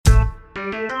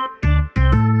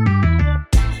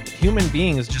human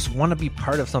beings just want to be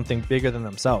part of something bigger than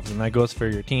themselves. And that goes for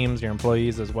your teams, your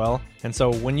employees as well. And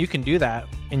so when you can do that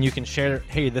and you can share,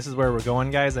 hey, this is where we're going,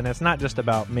 guys. And it's not just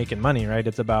about making money, right?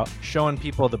 It's about showing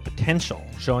people the potential,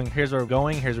 showing here's where we're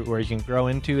going, here's where you can grow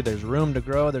into. There's room to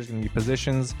grow. There's going to be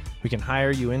positions we can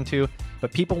hire you into.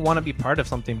 But people want to be part of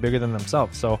something bigger than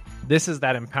themselves. So this is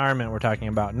that empowerment we're talking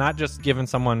about, not just giving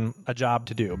someone a job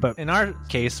to do. But in our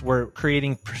case, we're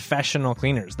creating professional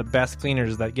cleaners, the best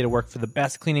cleaners that get to work for the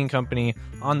best cleaning company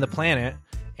on the planet,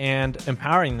 and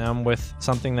empowering them with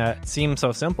something that seems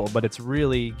so simple, but it's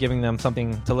really giving them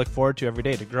something to look forward to every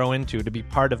day, to grow into, to be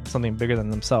part of something bigger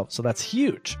than themselves. So that's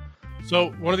huge. So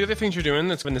one of the other things you're doing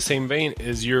that's in the same vein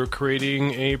is you're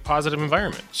creating a positive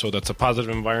environment. So that's a positive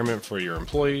environment for your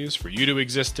employees, for you to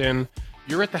exist in.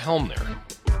 You're at the helm there.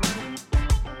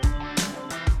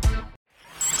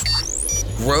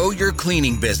 Grow your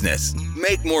cleaning business.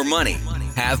 Make more money.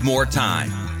 Have more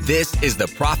time. This is the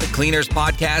Profit Cleaners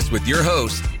Podcast with your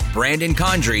hosts, Brandon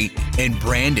Condry and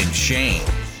Brandon Shane.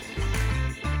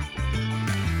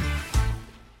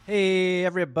 Hey,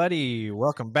 everybody.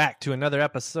 Welcome back to another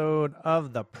episode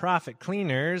of the Profit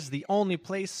Cleaners, the only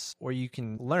place where you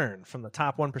can learn from the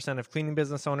top 1% of cleaning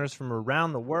business owners from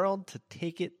around the world to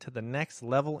take it to the next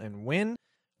level and win.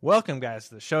 Welcome, guys,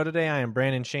 to the show today. I am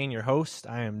Brandon Shane, your host.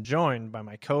 I am joined by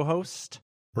my co-host,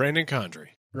 Brandon Condry.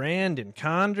 Brandon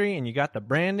Condry, and you got the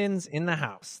Brandons in the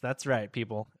house. That's right,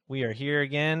 people. We are here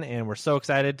again, and we're so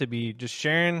excited to be just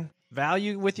sharing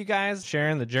value with you guys,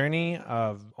 sharing the journey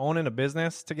of owning a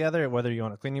business together, whether you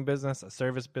own a cleaning business, a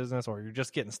service business, or you're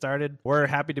just getting started. We're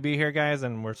happy to be here, guys,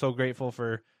 and we're so grateful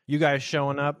for you guys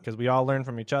showing up because we all learn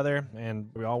from each other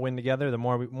and we all win together. The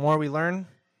more we learn,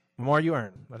 the more you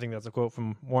earn. I think that's a quote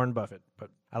from Warren Buffett, but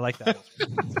I like that.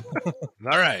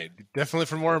 All right. Definitely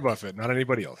from Warren Buffett, not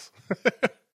anybody else.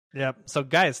 Yep. So,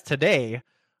 guys, today,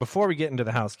 before we get into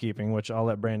the housekeeping, which I'll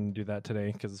let Brandon do that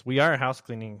today because we are a house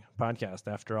cleaning podcast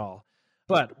after all,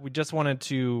 but we just wanted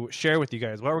to share with you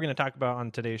guys what we're going to talk about on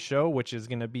today's show, which is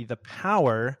going to be the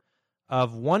power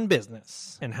of one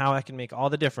business and how it can make all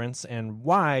the difference and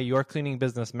why your cleaning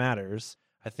business matters.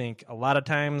 I think a lot of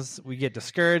times we get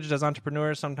discouraged as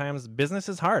entrepreneurs. Sometimes business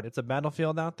is hard. It's a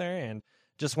battlefield out there, and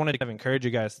just wanted to encourage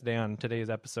you guys today on today's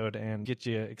episode and get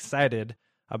you excited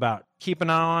about keeping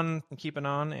on and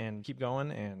keep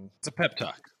going. And It's a pep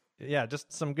talk. yeah,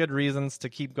 just some good reasons to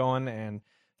keep going and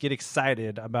get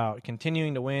excited about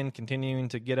continuing to win, continuing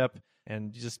to get up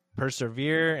and just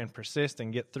persevere and persist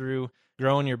and get through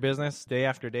growing your business day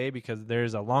after day, because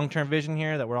there's a long-term vision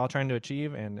here that we're all trying to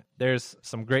achieve, and there's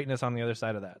some greatness on the other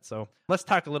side of that. So let's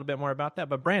talk a little bit more about that.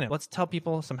 But Brandon, let's tell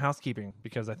people some housekeeping,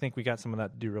 because I think we got some of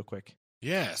that to do real quick.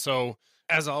 Yeah. So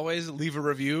as always, leave a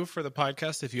review for the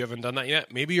podcast if you haven't done that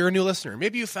yet. Maybe you're a new listener.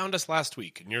 Maybe you found us last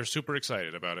week and you're super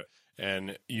excited about it,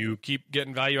 and you keep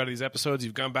getting value out of these episodes.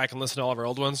 You've gone back and listened to all of our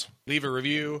old ones. Leave a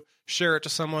review. Share it to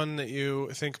someone that you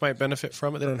think might benefit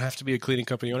from it. They don't have to be a cleaning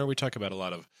company owner. We talk about a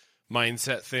lot of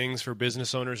mindset things for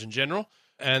business owners in general.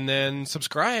 And then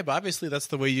subscribe. Obviously, that's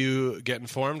the way you get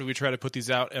informed. We try to put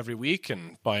these out every week,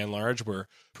 and by and large, we're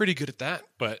pretty good at that.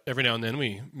 But every now and then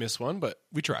we miss one, but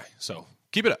we try. So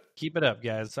keep it up. Keep it up,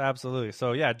 guys. Absolutely.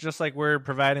 So yeah, just like we're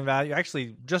providing value.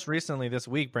 Actually, just recently this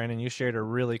week, Brandon, you shared a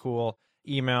really cool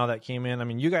email that came in. I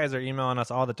mean, you guys are emailing us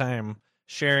all the time,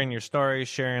 sharing your stories,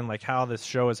 sharing like how this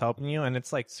show is helping you. And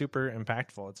it's like super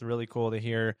impactful. It's really cool to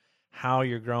hear how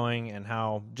you're growing and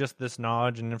how just this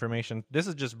knowledge and information, this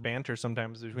is just banter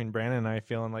sometimes between Brandon and I,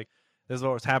 feeling like this is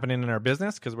what's happening in our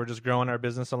business because we're just growing our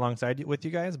business alongside with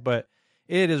you guys. But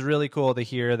it is really cool to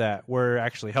hear that we're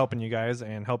actually helping you guys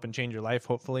and helping change your life,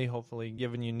 hopefully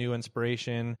giving you new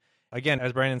inspiration. Again,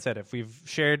 as Brandon said, if we've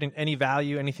shared any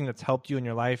value, anything that's helped you in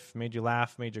your life, made you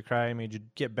laugh, made you cry, made you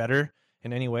get better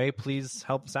in any way, please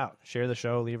help us out. Share the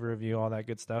show, leave a review, all that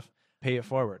good stuff. Pay it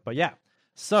forward. But yeah.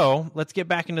 So let's get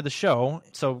back into the show.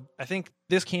 So I think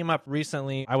this came up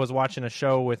recently. I was watching a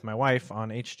show with my wife on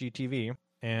HGTV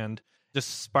and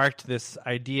just sparked this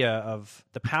idea of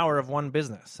the power of one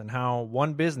business and how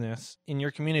one business in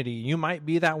your community, you might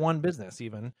be that one business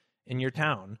even in your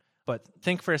town, but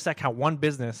think for a sec how one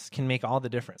business can make all the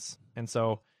difference. And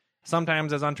so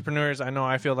sometimes as entrepreneurs, I know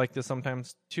I feel like this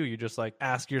sometimes too. You just like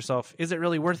ask yourself, is it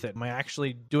really worth it? Am I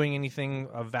actually doing anything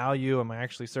of value? Am I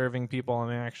actually serving people? Am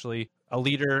I actually a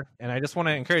leader? And I just want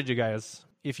to encourage you guys,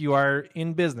 if you are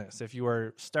in business, if you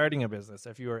are starting a business,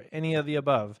 if you are any of the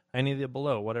above, any of the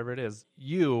below, whatever it is,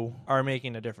 you are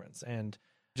making a difference. And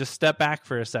just step back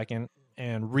for a second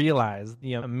and realize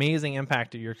the amazing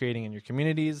impact that you're creating in your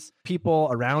communities, people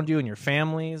around you and your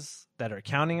families that are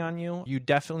counting on you. You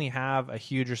definitely have a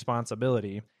huge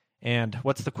responsibility. And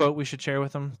what's the quote we should share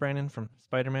with them, Brandon, from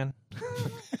Spider-Man?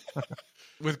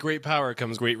 With great power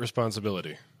comes great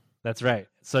responsibility. That's right.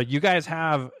 So you guys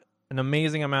have an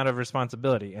amazing amount of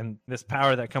responsibility and this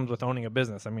power that comes with owning a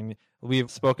business. I mean,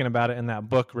 we've spoken about it in that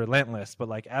book, Relentless, but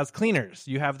like as cleaners,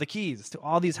 you have the keys to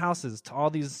all these houses, to all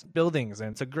these buildings,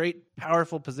 and it's a great,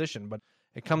 powerful position, but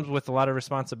it comes with a lot of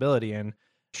responsibility. And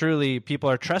truly, people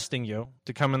are trusting you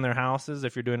to come in their houses.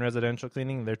 If you're doing residential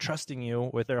cleaning, they're trusting you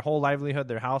with their whole livelihood,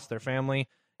 their house, their family,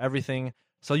 everything.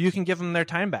 So you can give them their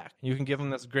time back. You can give them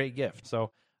this great gift.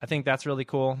 So I think that's really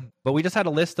cool. But we just had a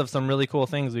list of some really cool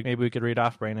things maybe we could read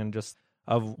off, Brandon, just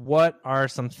of what are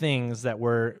some things that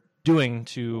we're doing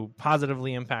to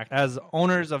positively impact as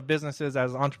owners of businesses,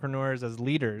 as entrepreneurs, as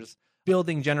leaders,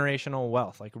 building generational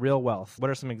wealth, like real wealth.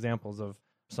 What are some examples of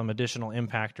some additional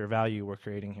impact or value we're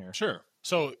creating here? Sure.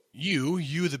 So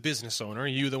you the business owner,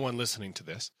 you the one listening to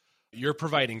this, you're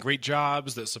providing great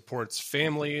jobs that supports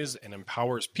families and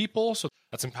empowers people. So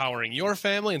that's empowering your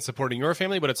family and supporting your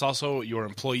family, but it's also your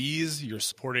employees. You're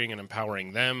supporting and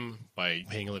empowering them by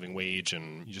paying a living wage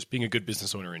and just being a good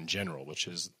business owner in general, which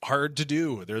is hard to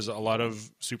do. There's a lot of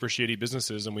super shady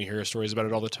businesses and we hear stories about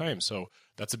it all the time. So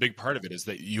that's a big part of it, is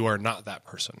that you are not that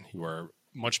person. You are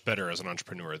much better as an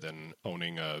entrepreneur than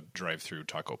owning a drive-through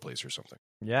taco place or something.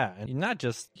 Yeah, and not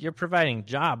just you're providing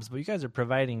jobs, but you guys are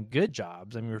providing good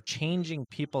jobs. I mean, you're changing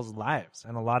people's lives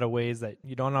in a lot of ways that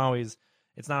you don't always,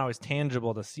 it's not always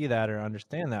tangible to see that or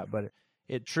understand that, but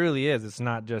it truly is. It's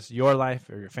not just your life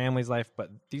or your family's life, but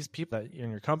these people that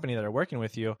in your company that are working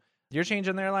with you, you're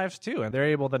changing their lives too. And they're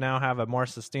able to now have a more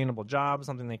sustainable job,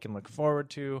 something they can look forward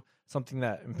to, something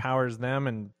that empowers them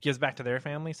and gives back to their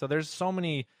family. So there's so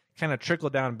many kind of trickle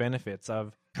down benefits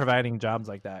of providing jobs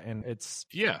like that. And it's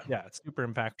super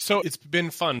impactful. So it's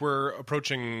been fun. We're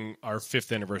approaching our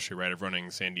 5th anniversary, right, of running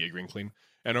Sandia Green Clean.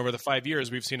 And over the 5 years,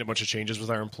 we've seen a bunch of changes with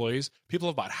our employees. People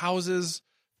have bought houses.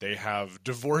 They have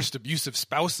divorced abusive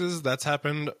spouses. That's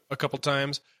happened a couple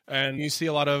times. And you see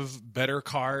a lot of better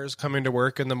cars coming to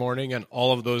work in the morning. And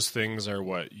all of those things are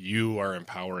what you are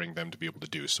empowering them to be able to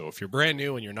do. So if you're brand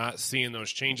new and you're not seeing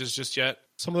those changes just yet,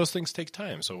 some of those things take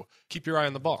time. So keep your eye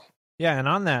on the ball. Yeah, and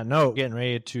on that note, getting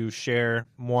ready to share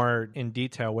more in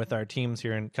detail with our teams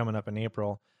here and coming up in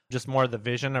April, just more of the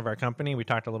vision of our company. We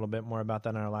talked a little bit more about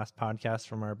that in our last podcast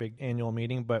from our big annual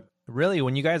meeting. But really,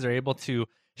 when you guys are able to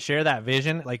share that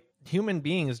vision, like human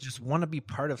beings just want to be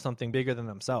part of something bigger than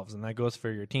themselves. And that goes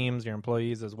for your teams, your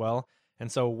employees as well.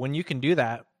 And so when you can do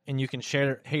that and you can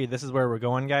share, hey, this is where we're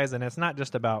going, guys. And it's not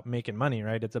just about making money,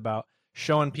 right? It's about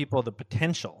showing people the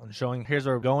potential and showing here's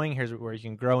where we're going, here's where you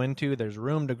can grow into. There's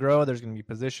room to grow. There's going to be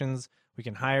positions we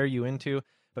can hire you into.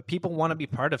 But people want to be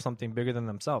part of something bigger than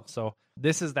themselves. So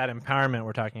this is that empowerment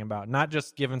we're talking about, not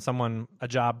just giving someone a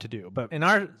job to do. But in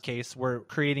our case, we're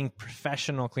creating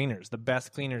professional cleaners, the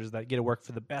best cleaners that get to work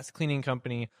for the best cleaning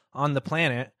company on the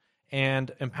planet,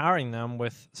 and empowering them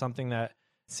with something that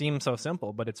seems so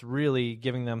simple, but it's really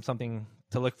giving them something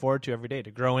to look forward to every day,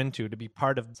 to grow into, to be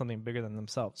part of something bigger than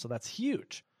themselves. So that's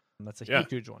huge. That's a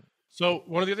huge one. So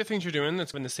one of the other things you're doing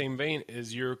that's in the same vein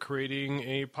is you're creating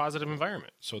a positive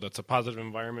environment. So that's a positive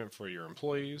environment for your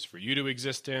employees, for you to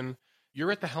exist in.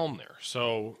 You're at the helm there.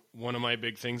 So one of my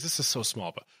big things, this is so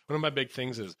small, but one of my big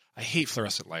things is I hate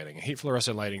fluorescent lighting. I hate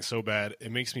fluorescent lighting so bad.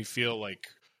 It makes me feel like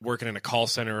working in a call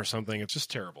center or something. It's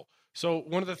just terrible. So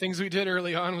one of the things we did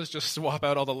early on was just swap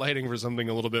out all the lighting for something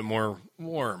a little bit more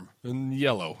warm and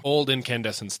yellow, old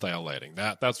incandescent style lighting.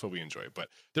 That's what we enjoy. But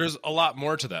there's a lot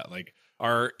more to that. Like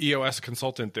our EOS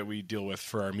consultant that we deal with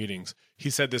for our meetings, he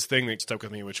said this thing that stuck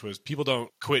with me, which was people don't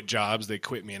quit jobs, they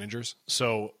quit managers.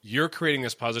 So you're creating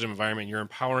this positive environment. You're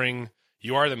empowering.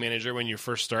 You are the manager when you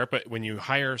first start, but when you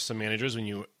hire some managers, when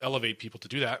you elevate people to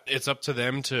do that, it's up to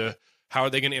them to how are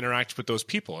they going to interact with those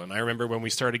people? And I remember when we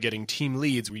started getting team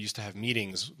leads, we used to have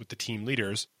meetings with the team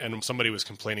leaders, and somebody was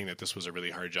complaining that this was a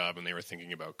really hard job and they were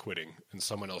thinking about quitting. And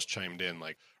someone else chimed in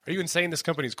like, are you insane? This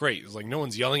company's great. It's like, no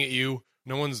one's yelling at you.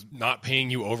 No one's not paying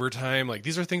you overtime. Like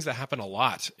these are things that happen a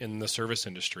lot in the service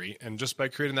industry. And just by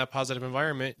creating that positive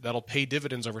environment, that'll pay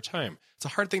dividends over time. It's a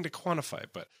hard thing to quantify,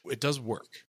 but it does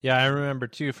work. Yeah, I remember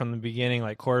too from the beginning,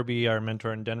 like Corby, our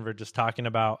mentor in Denver, just talking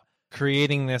about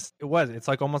creating this. It's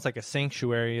like almost like a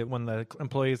sanctuary. When the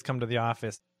employees come to the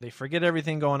office, they forget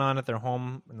everything going on at their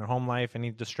home, in their home life, any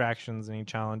distractions, any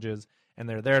challenges, and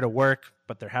they're there to work,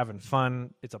 but they're having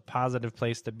fun. It's a positive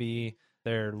place to be.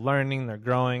 They're learning, they're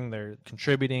growing, they're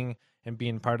contributing and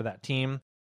being part of that team.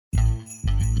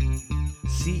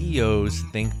 CEOs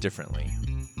think differently.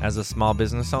 As a small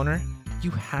business owner, you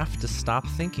have to stop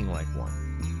thinking like one.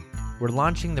 We're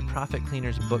launching the Profit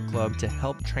Cleaners Book Club to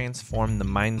help transform the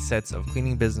mindsets of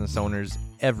cleaning business owners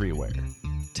everywhere.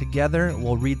 Together,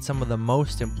 we'll read some of the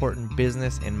most important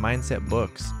business and mindset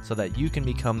books so that you can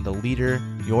become the leader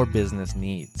your business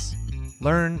needs.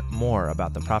 Learn more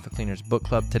about the Profit Cleaners Book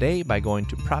Club today by going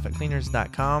to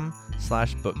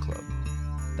profitcleaners.com/book club.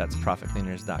 That's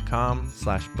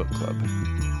profitcleaners.com/book club.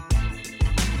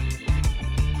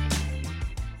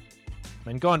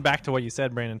 And going back to what you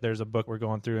said, Brandon, there's a book we're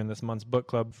going through in this month's book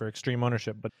club for extreme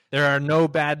ownership, but there are no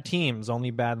bad teams,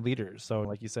 only bad leaders. So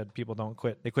like you said, people don't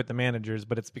quit. They quit the managers,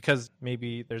 but it's because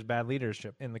maybe there's bad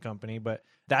leadership in the company. But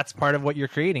that's part of what you're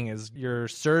creating is you're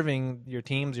serving your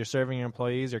teams, you're serving your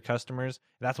employees, your customers.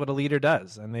 That's what a leader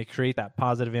does. And they create that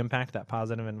positive impact, that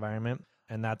positive environment.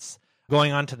 And that's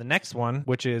going on to the next one,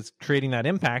 which is creating that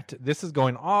impact. This is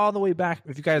going all the way back.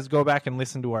 If you guys go back and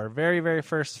listen to our very, very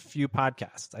first few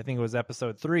podcasts, I think it was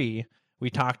episode 3, we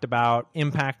talked about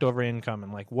impact over income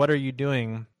and like, what are you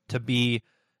doing to be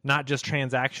not just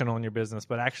transactional in your business,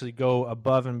 but actually go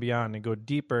above and beyond and go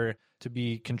deeper to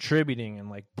be contributing and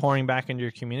like pouring back into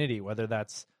your community, whether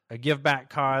that's a give back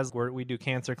cause where we do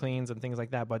cancer cleans and things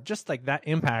like that. But just like that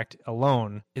impact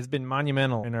alone has been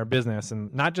monumental in our business,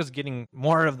 and not just getting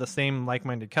more of the same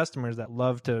like-minded customers that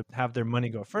love to have their money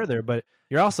go further, but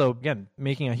you're also, again,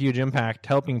 making a huge impact,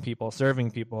 helping people,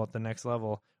 serving people at the next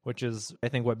level, which is, I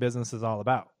think, what business is all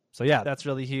about. So yeah, that's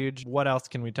really huge. What else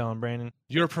can we tell them, Brandon?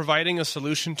 You're providing a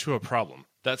solution to a problem.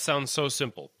 That sounds so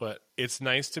simple, but it's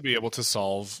nice to be able to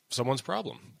solve someone's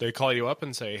problem. They call you up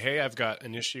and say, hey, I've got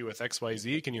an issue with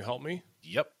XYZ. Can you help me?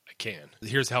 Yep, I can.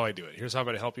 Here's how I do it. Here's how I'm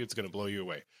going to help you. It's going to blow you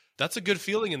away. That's a good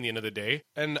feeling in the end of the day.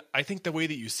 And I think the way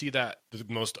that you see that, the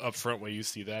most upfront way you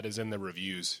see that is in the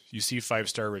reviews. You see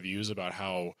 5-star reviews about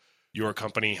how your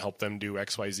company helped them do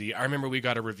XYZ. I remember we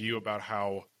got a review about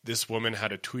how this woman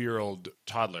had a 2-year-old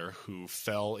toddler who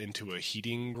fell into a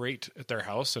heating grate at their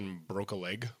house and broke a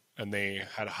leg. And they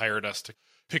had hired us to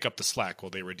pick up the slack while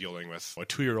they were dealing with a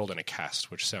 2-year-old in a cast,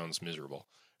 which sounds miserable.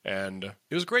 And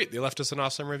it was great. They left us an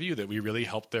awesome review that we really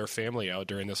helped their family out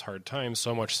during this hard time,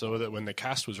 so much so that when the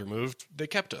cast was removed, they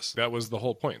kept us. That was the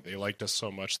whole point. They liked us so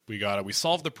much. We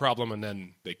solved the problem, and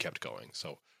then they kept going.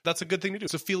 So that's a good thing to do.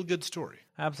 It's a feel-good story.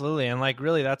 Absolutely. And like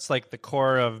really, that's like the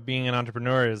core of being an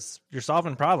entrepreneur is you're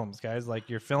solving problems, guys. Like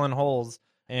you're filling holes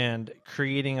and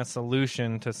creating a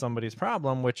solution to somebody's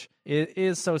problem, which it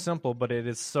is so simple, but it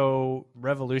is so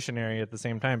revolutionary at the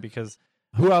same time, because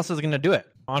who else is going to do it?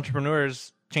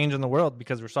 Entrepreneurs changing the world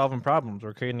because we're solving problems,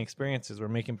 we're creating experiences, we're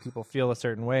making people feel a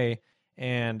certain way.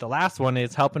 And the last one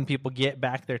is helping people get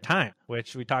back their time,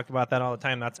 which we talk about that all the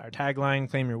time. That's our tagline,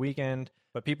 claim your weekend.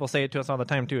 But people say it to us all the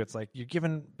time too. It's like you're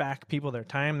giving back people their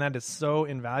time. That is so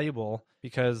invaluable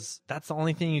because that's the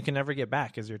only thing you can ever get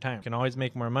back is your time. You can always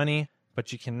make more money,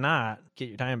 but you cannot get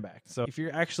your time back. So if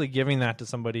you're actually giving that to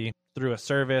somebody through a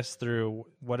service, through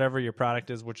whatever your product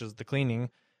is, which is the cleaning,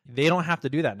 they don't have to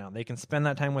do that now. They can spend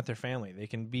that time with their family. They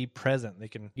can be present. They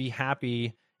can be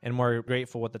happy and more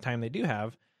grateful with the time they do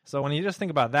have. So when you just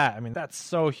think about that, I mean, that's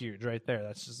so huge right there.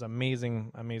 That's just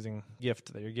amazing, amazing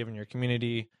gift that you're giving your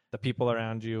community, the people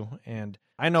around you. And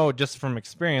I know just from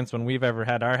experience, when we've ever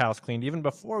had our house cleaned, even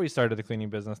before we started the cleaning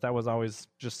business, that was always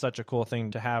just such a cool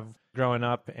thing to have growing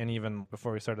up. And even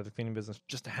before we started the cleaning business,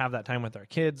 just to have that time with our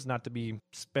kids, not to be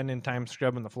spending time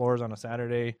scrubbing the floors on a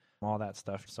Saturday, all that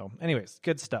stuff. So anyways,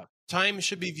 good stuff. Time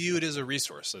should be viewed as a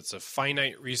resource. It's a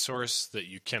finite resource that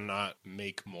you cannot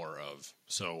make more of.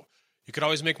 So you could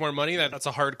always make more money. That's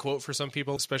a hard quote for some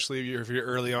people, especially if you're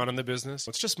early on in the business.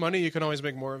 It's just money. You can always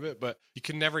make more of it, but you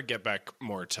can never get back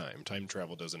more time. Time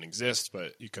travel doesn't exist,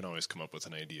 but you can always come up with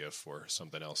an idea for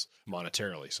something else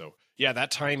monetarily. So yeah,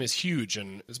 that time is huge.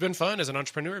 And it's been fun as an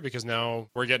entrepreneur because now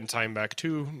we're getting time back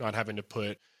too, not having to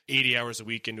put 80 hours a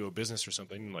week into a business or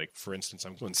something. Like, for instance,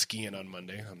 I'm going skiing on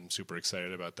Monday. I'm super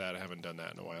excited about that. I haven't done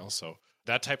that in a while. So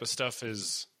that type of stuff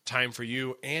is time for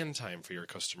you and time for your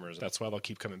customers. That's why they'll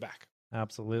keep coming back.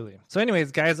 Absolutely. So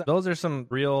anyways, guys, those are some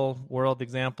real world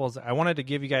examples. I wanted to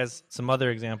give you guys some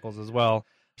other examples as well.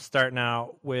 Starting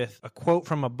out with a quote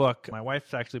from a book. My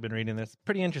wife's actually been reading this.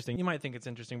 Pretty interesting. You might think it's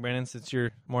interesting, Brandon, since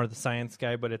you're more of the science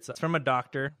guy, but it's from a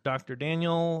doctor, Dr.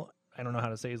 Daniel, I don't know how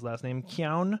to say his last name,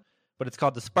 Keown, but it's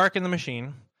called The Spark in the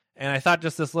Machine. And I thought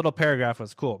just this little paragraph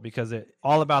was cool because it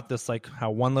all about this, like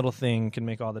how one little thing can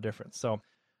make all the difference. So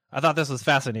I thought this was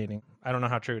fascinating. I don't know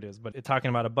how true it is, but it's talking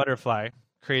about a butterfly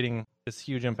creating this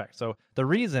huge impact. So the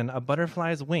reason a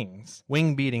butterfly's wings,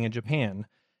 wing beating in Japan,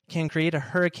 can create a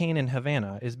hurricane in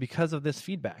Havana is because of this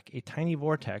feedback. A tiny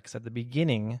vortex at the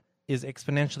beginning is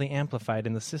exponentially amplified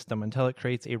in the system until it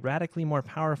creates a radically more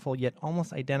powerful yet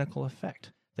almost identical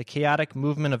effect. The chaotic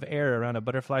movement of air around a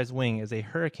butterfly's wing is a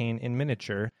hurricane in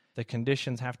miniature. The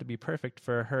conditions have to be perfect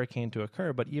for a hurricane to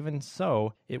occur, but even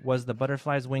so, it was the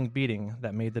butterfly's wing beating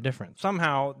that made the difference.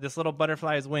 Somehow, this little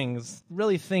butterfly's wings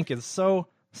really think is so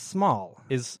small,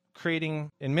 is creating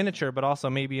in miniature, but also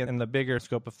maybe in the bigger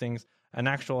scope of things, an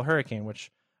actual hurricane,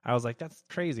 which I was like, that's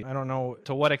crazy. I don't know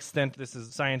to what extent this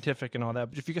is scientific and all that,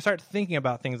 but if you can start thinking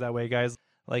about things that way, guys,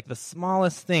 like the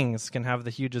smallest things can have the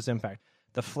hugest impact.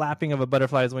 The flapping of a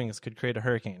butterfly's wings could create a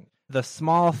hurricane. The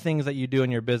small things that you do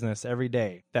in your business every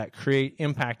day that create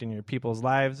impact in your people's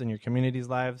lives and your community's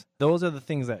lives, those are the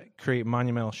things that create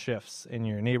monumental shifts in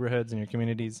your neighborhoods and your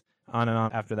communities, on and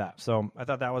on after that. So I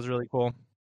thought that was really cool.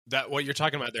 That what you're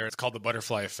talking about there, it's called the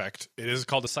butterfly effect. It is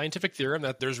called a scientific theorem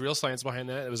that there's real science behind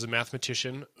that. It was a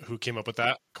mathematician who came up with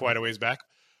that quite a ways back.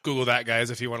 Google that,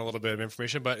 guys, if you want a little bit of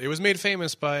information. But it was made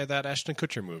famous by that Ashton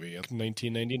Kutcher movie in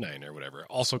 1999 or whatever,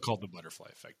 also called the butterfly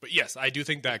effect. But yes, I do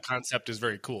think that concept is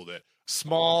very cool, that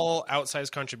small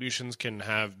outsized contributions can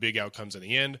have big outcomes in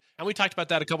the end. And we talked about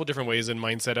that a couple different ways in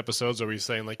mindset episodes where we were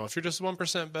saying, like, well, if you're just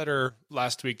 1% better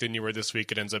last week than you were this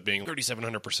week, it ends up being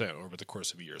 3,700% over the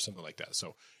course of a year, something like that.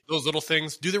 So those little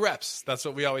things, do the reps. That's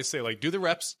what we always say, like, do the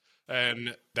reps.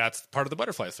 And that's part of the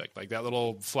butterfly effect. Like that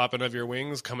little flapping of your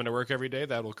wings coming to work every day,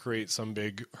 that will create some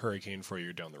big hurricane for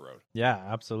you down the road. Yeah,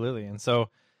 absolutely. And so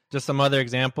just some other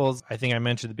examples. I think I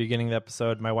mentioned at the beginning of the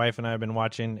episode, my wife and I have been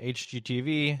watching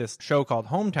HGTV, this show called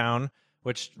Hometown,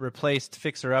 which replaced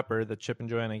Fixer Upper, the Chip and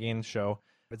Joanna Gaines show.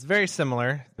 It's very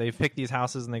similar. They pick these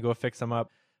houses and they go fix them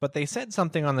up. But they said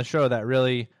something on the show that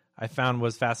really I found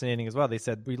was fascinating as well. They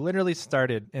said, we literally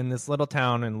started in this little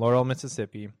town in Laurel,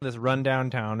 Mississippi, this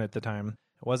rundown town at the time.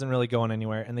 It wasn't really going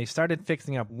anywhere. And they started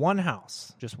fixing up one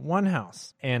house, just one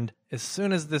house. And as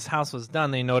soon as this house was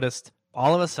done, they noticed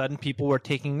all of a sudden people were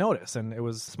taking notice. And it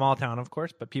was a small town, of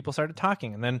course, but people started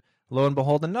talking. And then lo and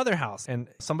behold, another house. And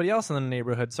somebody else in the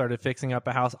neighborhood started fixing up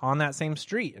a house on that same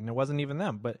street. And it wasn't even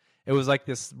them. But it was like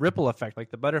this ripple effect,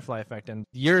 like the butterfly effect. And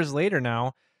years later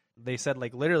now, they said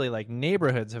like literally like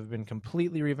neighborhoods have been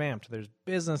completely revamped. There's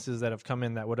businesses that have come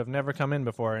in that would have never come in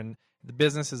before. And the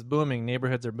business is booming.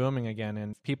 Neighborhoods are booming again.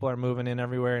 And people are moving in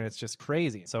everywhere. And it's just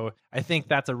crazy. So I think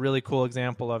that's a really cool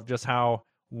example of just how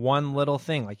one little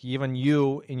thing, like even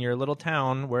you in your little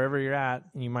town, wherever you're at,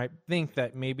 you might think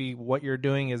that maybe what you're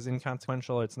doing is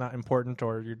inconsequential, it's not important,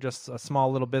 or you're just a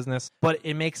small little business, but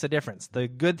it makes a difference. The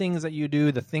good things that you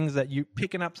do, the things that you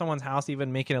picking up someone's house,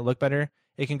 even making it look better,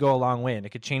 it can go a long way and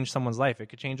it could change someone's life. It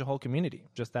could change a whole community.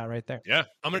 Just that right there. Yeah.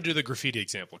 I'm going to do the graffiti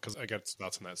example because I got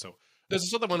thoughts on that. So there's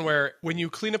this other one where when you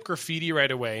clean up graffiti right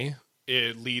away,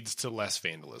 it leads to less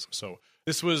vandalism. So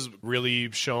this was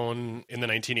really shown in the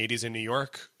 1980s in New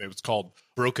York. It was called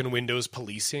broken windows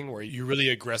policing, where you really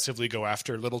aggressively go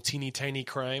after little teeny tiny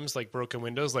crimes like broken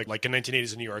windows. Like in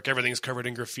 1980s in New York, everything's covered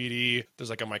in graffiti. There's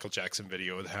like a Michael Jackson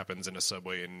video that happens in a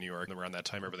subway in New York. And around that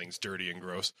time, everything's dirty and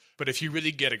gross. But if you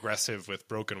really get aggressive with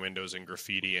broken windows and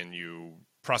graffiti and you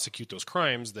prosecute those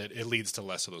crimes, that it leads to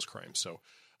less of those crimes. So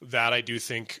that I do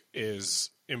think is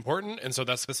important. And so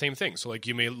that's the same thing. So like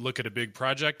you may look at a big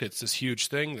project, it's this huge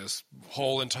thing, this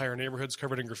whole entire neighborhood's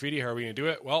covered in graffiti. How are we going to do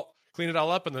it? Well, clean it all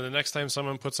up. And then the next time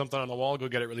someone puts something on the wall, go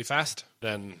get it really fast.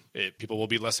 Then people will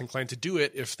be less inclined to do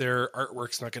it if their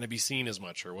artwork's not going to be seen as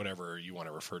much or whatever you want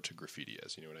to refer to graffiti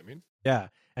as. You know what I mean? Yeah.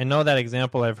 I know that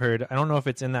example I've heard. I don't know if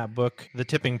it's in that book, The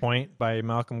Tipping Point by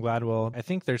Malcolm Gladwell. I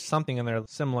think there's something in there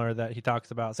similar that he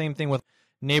talks about. Same thing with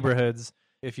neighborhoods.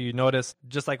 If you notice,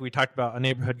 just like we talked about a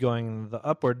neighborhood going in the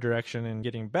upward direction and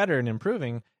getting better and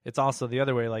improving, it's also the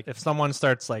other way. Like if someone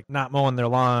starts like not mowing their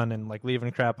lawn and like leaving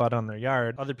crap out on their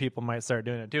yard, other people might start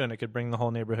doing it too, and it could bring the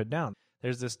whole neighborhood down.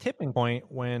 There's this tipping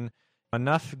point when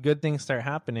enough good things start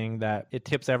happening that it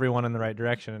tips everyone in the right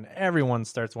direction and everyone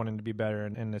starts wanting to be better.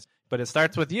 But it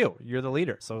starts with you. You're the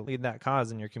leader. So lead that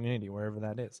cause in your community, wherever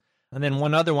that is. And then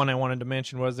one other one I wanted to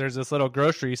mention was there's this little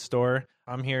grocery store.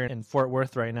 I'm here in Fort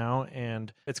Worth right now,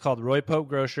 and it's called Roy Pope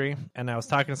Grocery. And I was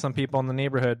talking to some people in the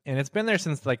neighborhood, and it's been there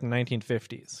since like the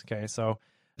 1950s. Okay, so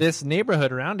this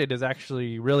neighborhood around it is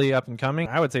actually really up and coming.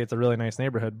 I would say it's a really nice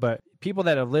neighborhood, but people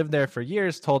that have lived there for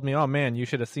years told me, oh man, you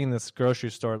should have seen this grocery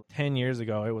store 10 years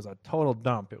ago. It was a total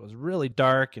dump. It was really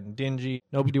dark and dingy.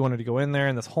 Nobody wanted to go in there,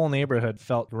 and this whole neighborhood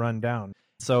felt run down.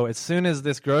 So as soon as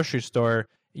this grocery store,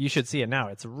 you should see it now.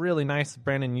 It's really nice.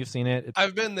 Brandon, you've seen it.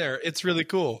 I've been there. It's really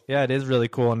cool. Yeah, it is really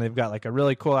cool. And they've got like a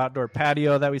really cool outdoor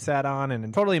patio that we sat on, and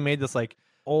it totally made this like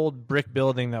old brick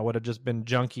building that would have just been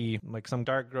junky, like some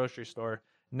dark grocery store.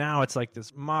 Now it's like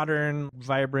this modern,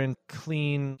 vibrant,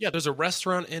 clean. Yeah, there's a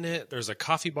restaurant in it. There's a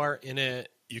coffee bar in it.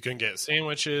 You can get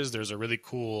sandwiches. There's a really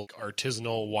cool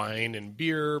artisanal wine and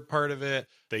beer part of it.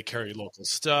 They carry local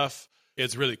stuff.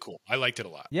 It's really cool. I liked it a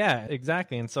lot. Yeah,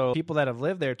 exactly. And so people that have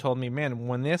lived there told me, man,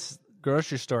 when this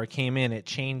grocery store came in, it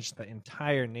changed the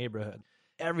entire neighborhood.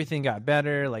 Everything got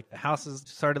better. Like the houses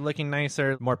started looking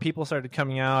nicer. More people started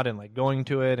coming out and like going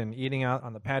to it and eating out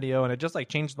on the patio. And it just like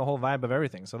changed the whole vibe of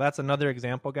everything. So that's another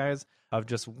example, guys, of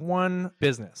just one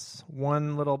business,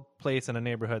 one little place in a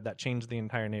neighborhood that changed the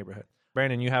entire neighborhood.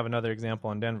 Brandon, you have another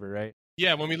example in Denver, right?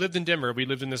 Yeah, when we lived in Denver, we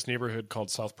lived in this neighborhood called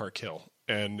South Park Hill.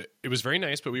 And it was very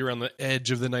nice, but we were on the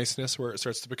edge of the niceness where it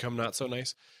starts to become not so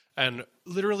nice. And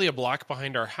literally a block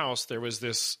behind our house, there was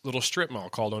this little strip mall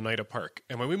called Oneida Park.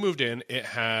 And when we moved in, it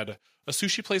had a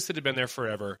sushi place that had been there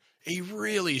forever, a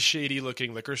really shady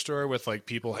looking liquor store with like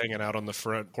people hanging out on the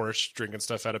front porch drinking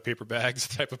stuff out of paper bags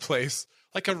type of place,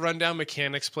 like a rundown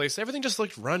mechanics place. Everything just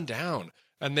looked run down.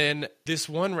 And then this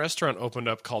one restaurant opened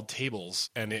up called Tables,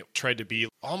 and it tried to be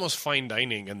almost fine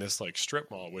dining in this like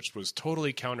strip mall, which was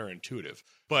totally counterintuitive.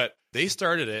 But they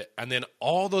started it, and then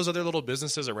all those other little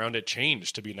businesses around it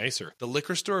changed to be nicer. The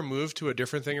liquor store moved to a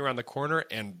different thing around the corner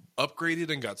and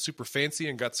upgraded and got super fancy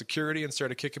and got security and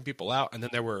started kicking people out. And then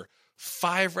there were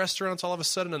 5 restaurants all of a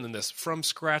sudden, and then this from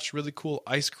scratch really cool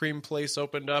ice cream place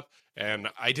opened up. And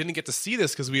I didn't get to see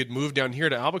this because we had moved down here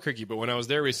to Albuquerque, but when I was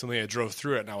there recently, I drove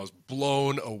through it and I was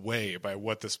blown away by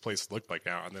what this place looked like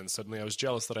now. And then suddenly I was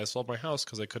jealous that I sold my house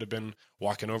because I could have been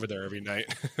walking over there every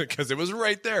night because it was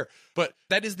right there. But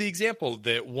that is the example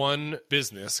that one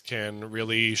business can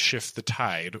really shift the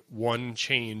tide. One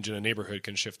change in a neighborhood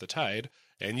can shift the tide.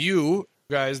 And you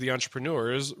guys, the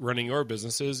entrepreneurs running your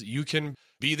businesses, you can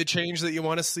be the change that you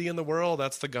want to see in the world.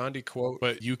 That's the Gandhi quote,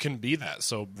 but you can be that.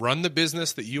 So run the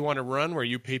business that you want to run where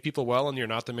you pay people well and you're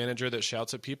not the manager that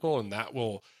shouts at people, and that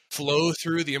will flow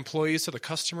through the employees to the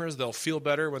customers. They'll feel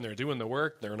better when they're doing the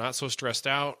work. They're not so stressed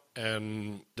out,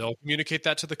 and they'll communicate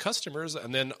that to the customers.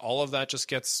 And then all of that just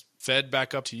gets fed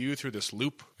back up to you through this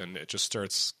loop, and it just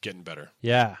starts getting better.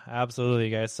 Yeah, absolutely,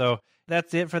 guys. So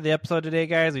that's it for the episode today,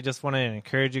 guys. We just want to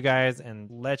encourage you guys and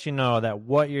let you know that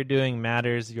what you're doing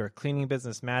matters. Your cleaning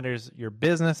business matters. Your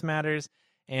business matters,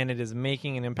 and it is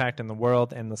making an impact in the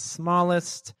world. And the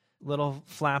smallest little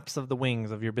flaps of the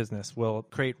wings of your business will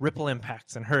create ripple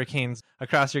impacts and hurricanes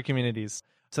across your communities.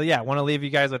 So yeah, I want to leave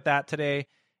you guys with that today.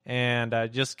 And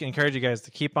just encourage you guys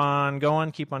to keep on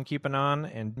going, keep on keeping on,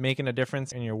 and making a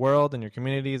difference in your world, in your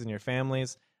communities, in your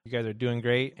families. You guys are doing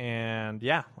great. And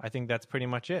yeah, I think that's pretty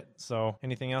much it. So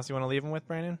anything else you want to leave them with,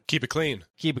 Brandon? Keep it clean.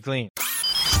 Keep it clean.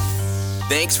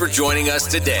 Thanks for joining us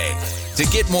today. To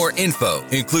get more info,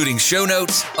 including show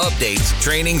notes, updates,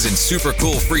 trainings, and super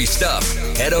cool free stuff,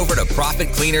 head over to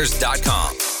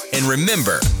ProfitCleaners.com. And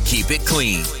remember, keep it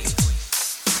clean.